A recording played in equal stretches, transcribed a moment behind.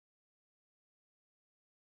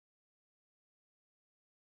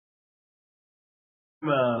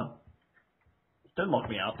don't lock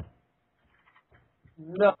me up.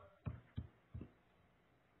 No.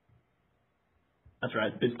 That's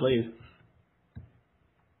right, bitch, please.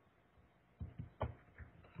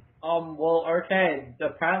 Well, okay.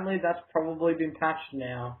 Apparently that's probably been patched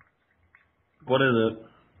now. What is it?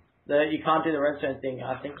 That you can't do the redstone thing.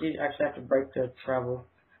 I think you actually have to break to travel.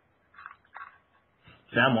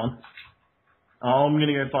 Found one. Oh, I'm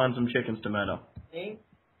gonna go find some chickens to murder. Me?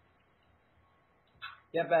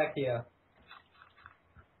 Get back here.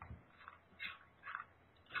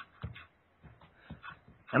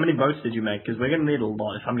 How many boats did you make? Because we're gonna need a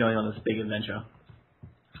lot if I'm going on this big adventure.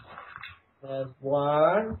 There's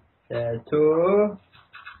one. There's two.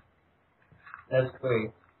 There's three.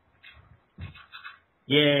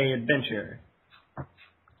 Yay, adventure.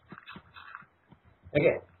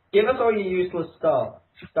 Okay. Give us all your useless stuff.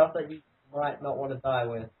 Stuff that you might not want to die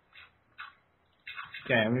with.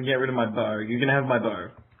 Okay, I'm gonna get rid of my bow. You're gonna have my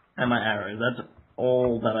bow. And my arrows. That's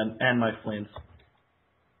all that and my flints.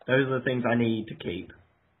 Those are the things I need to keep.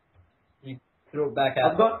 You threw it back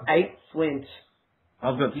out. I've got 8 flint.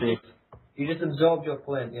 I've got 6. You just absorbed your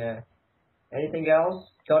flint, yeah. Anything else?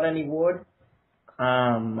 Got any wood?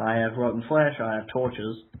 I have rotten flesh, I have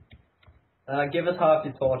torches. Give us half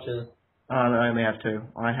your torches. I only have 2.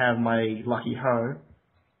 I have my lucky hoe,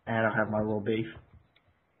 and I have my raw beef.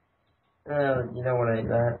 You don't want to eat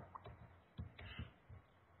that.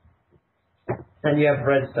 And you have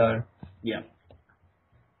redstone. Yeah.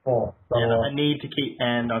 4. And I need to keep,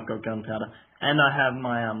 and I've got gunpowder. And I have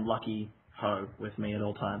my lucky hoe with me at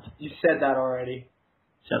all times. You said that already.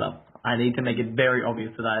 Shut up. I need to make it very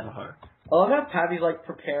obvious that I have a hoe. I love how Pavy's like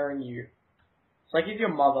preparing you. It's like he's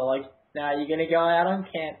your mother, like, now you're gonna go out on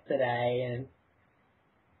camp today and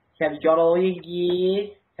have you got all your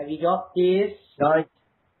gear? Have you got this?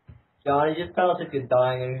 Johnny, just tell us if you're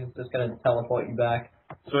dying and he's just gonna teleport you back.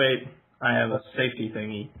 Sweet. I have a safety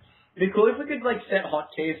thingy. It'd be cool if we could like set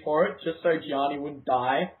hotkeys for it, just so Gianni wouldn't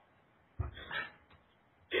die.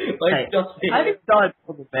 Like Hey, just I haven't died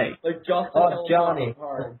for the day. like just Oh, Johnny.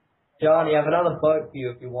 Johnny, I have another boat for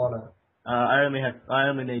you if you want it. I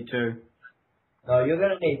only need 2. No, you're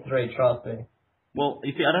gonna need 3, trust me. Well,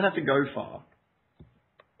 you see, I don't have to go far.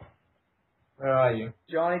 Where are you?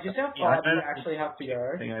 Johnny, just how Yeah, far I do you don't- actually have to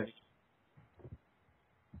go?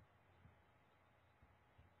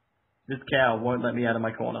 This cow won't let me out of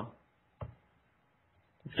my corner.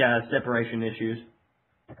 This cow has separation issues.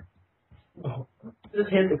 Just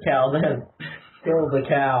hit the cow then. Kill the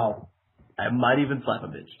cow. I might even slap a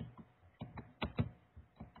bitch.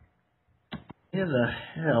 Where the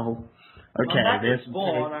hell? Okay, I'm back there's at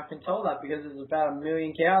spawn, I can tell that because there's about 1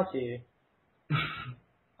 million cows here.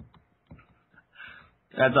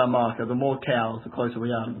 That's our marker. The more cows, the closer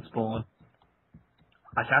we are to the spawn.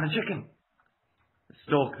 I found a chicken.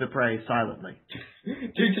 Stalk the prey silently.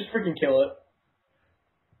 Dude, just freaking kill it.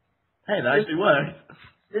 Hey, that actually worked.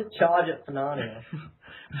 Just charge it for Narnia.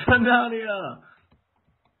 Banania!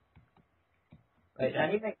 Wait, how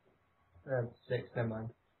do you make... 6, never mind.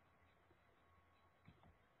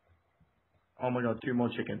 Oh my god, 2 more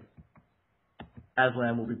chickens.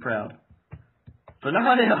 Aslan will be proud.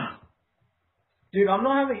 Banania! Dude, I'm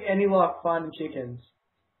not having any luck finding chickens.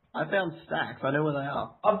 I found stacks. I know where they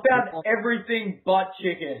are. I've found everything but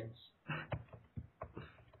chickens.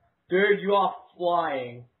 Dude, you are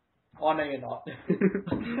flying. Oh, no, you're not.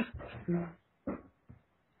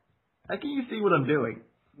 How can you see what I'm doing?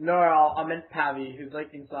 No, I meant Pavy, who's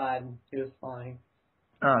like inside and he was flying.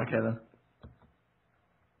 Oh, okay then.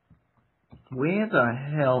 Where the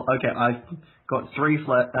hell? Okay, I've got 3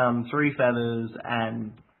 feathers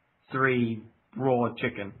and 3 raw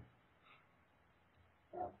chicken.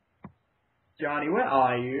 Johnny, where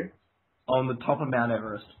are you? On the top of Mount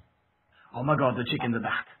Everest. Oh my god, the chickens are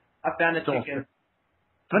back. I found a Stop. chicken.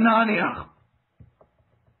 Banania!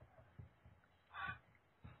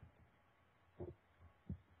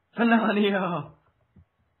 Banania!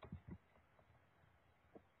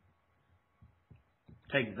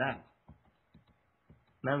 Take that.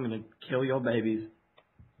 Now I'm gonna kill your babies.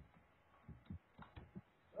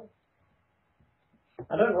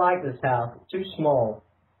 I don't like this house. It's too small.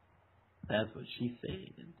 That's what she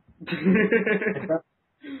said.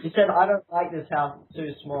 She said, I don't like this house. It's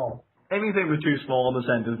too small. Anything with too small on the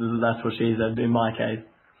sentences, that's what she said in my case.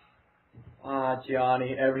 Ah,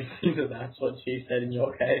 Gianni, everything that's what she said in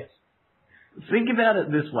your case. Think about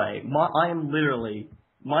it this way.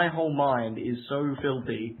 My whole mind is so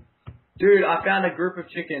filthy. Dude, I found a group of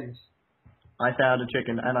chickens. I found a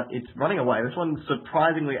chicken and it's running away. This one's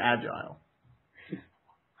surprisingly agile.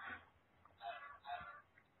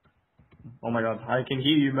 Oh my god, I can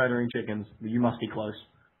hear you murdering chickens. You must be close.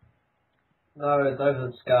 No, it's over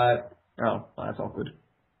the Skype. Oh, well, that's awkward.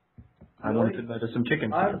 I Really? wanted to murder some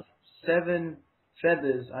chickens. I have 7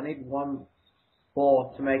 feathers. I need 1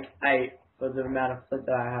 more to make 8 for the amount of flint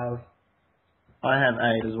that I have. I have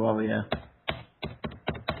 8 as well, yeah.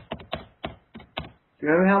 Do you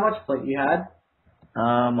remember how much flint you had?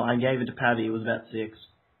 I gave it to Paddy, it was about 6.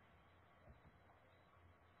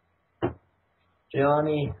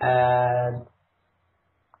 Johnny had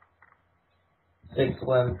 6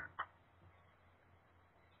 limbs.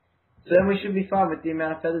 So then we should be fine with the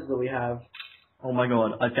amount of feathers that we have. Oh my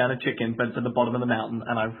god, I found a chicken, but it's at the bottom of the mountain,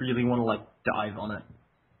 and I really want to, like, dive on it.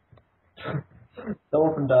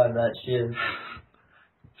 Dolphin died that shit.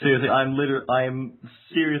 Seriously, I'm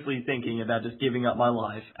seriously thinking about just giving up my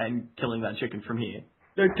life and killing that chicken from here.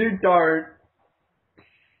 No, dude, don't.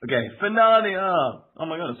 Okay, Fernania! Oh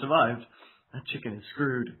my god, I survived. That chicken is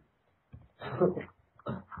screwed.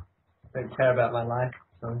 Don't care about my life,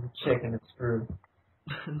 so I'm chicken is screwed.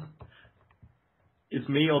 It's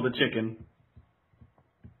me or the chicken.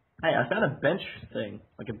 Hey, I found a bench thing.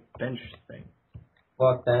 Like a bench thing.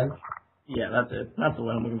 What then? Yeah, that's it. That's the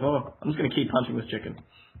one I'm looking for. I'm just gonna keep punching this chicken.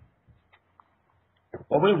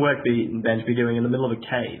 What would a work bench be doing in the middle of a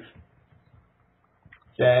cave?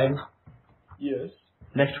 James? Yes.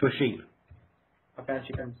 Next to a sheep. I found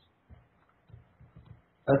chickens.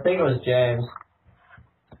 I think it was James.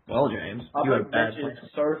 Well, James, Our you have bad bench luck.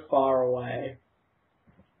 is so far away.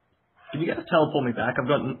 Can you guys teleport me back? I've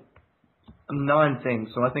got 9 things,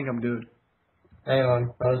 so I think I'm good. Hang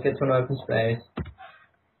on, let's get to an open space.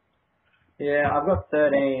 Yeah, I've got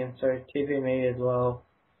 13, so TP me as well.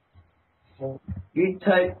 You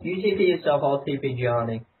TP yourself, I'll TP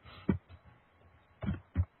Johnny.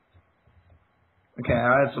 Okay,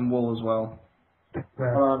 I have some wool as well. Hold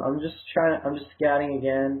on, I'm just scouting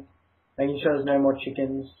again, making sure there's no more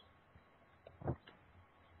chickens.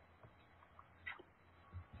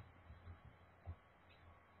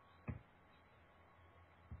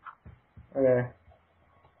 Okay.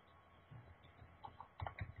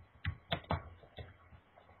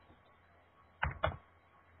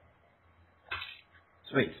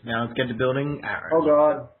 Sweet. Now let's get to building arrows. Oh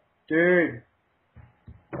god. Dude.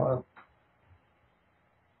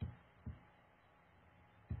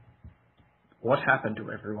 What happened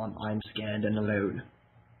to everyone? I'm scared and alone.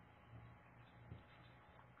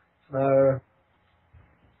 No.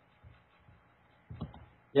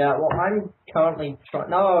 Yeah, well, I'm currently trying.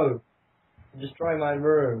 No! I'm destroying my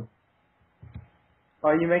room.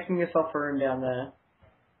 Are you making yourself a room down there?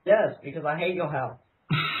 Yes, because I hate your house.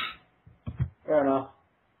 Fair enough.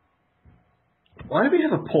 Why do we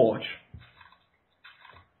have a porch?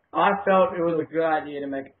 I felt it was a good idea to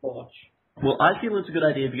make a porch. Well, I feel it's a good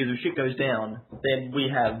idea because if shit goes down, then we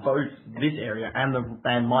have both this area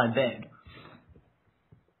and my bed.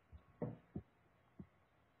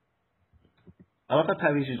 I love how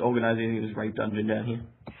Pavy's just organising his rape dungeon down here.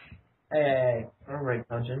 Hey, I'm a rape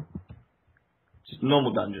dungeon. Just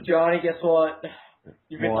normal dungeon. Johnny, guess what?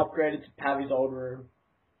 You've been What? upgraded to Pavy's old room.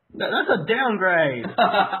 No, that's a downgrade!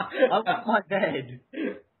 I want my bed.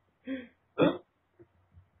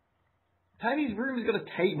 Pavy's room has got a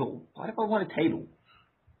table. Why do I want a table?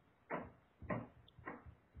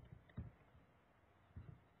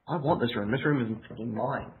 I want this room. This room isn't fucking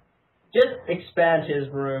mine. Just expand his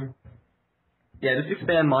room. Yeah, just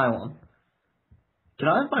expand my one. Can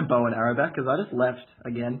I have my bow and arrow back? Because I just left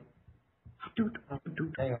again.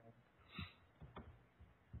 Hang on.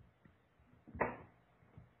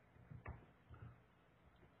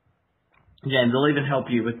 Yeah, and they'll even help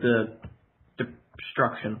you with the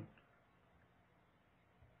destruction.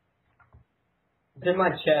 It's in my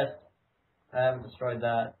chest. I haven't destroyed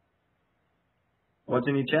that. What's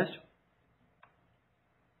in your chest?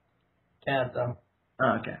 Cancer.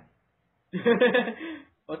 Oh, okay.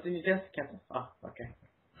 What's in your chest? Captain. Oh, okay.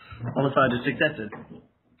 On the side, just accepted.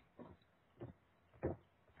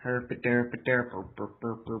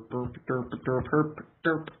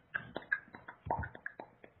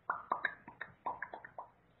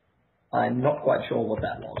 I'm not quite sure what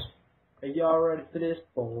that was. Are y'all ready for this?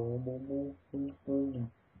 Boom, boom, boom, boom,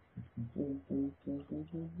 boom. Boom, boom, boom, boom,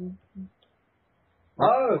 boom, boom.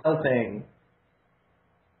 Oh! Something.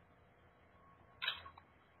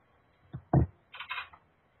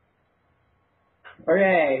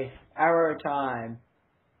 Okay, arrow time.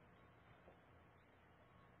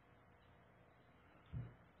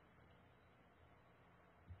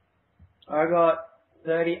 I got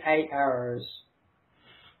 38 arrows.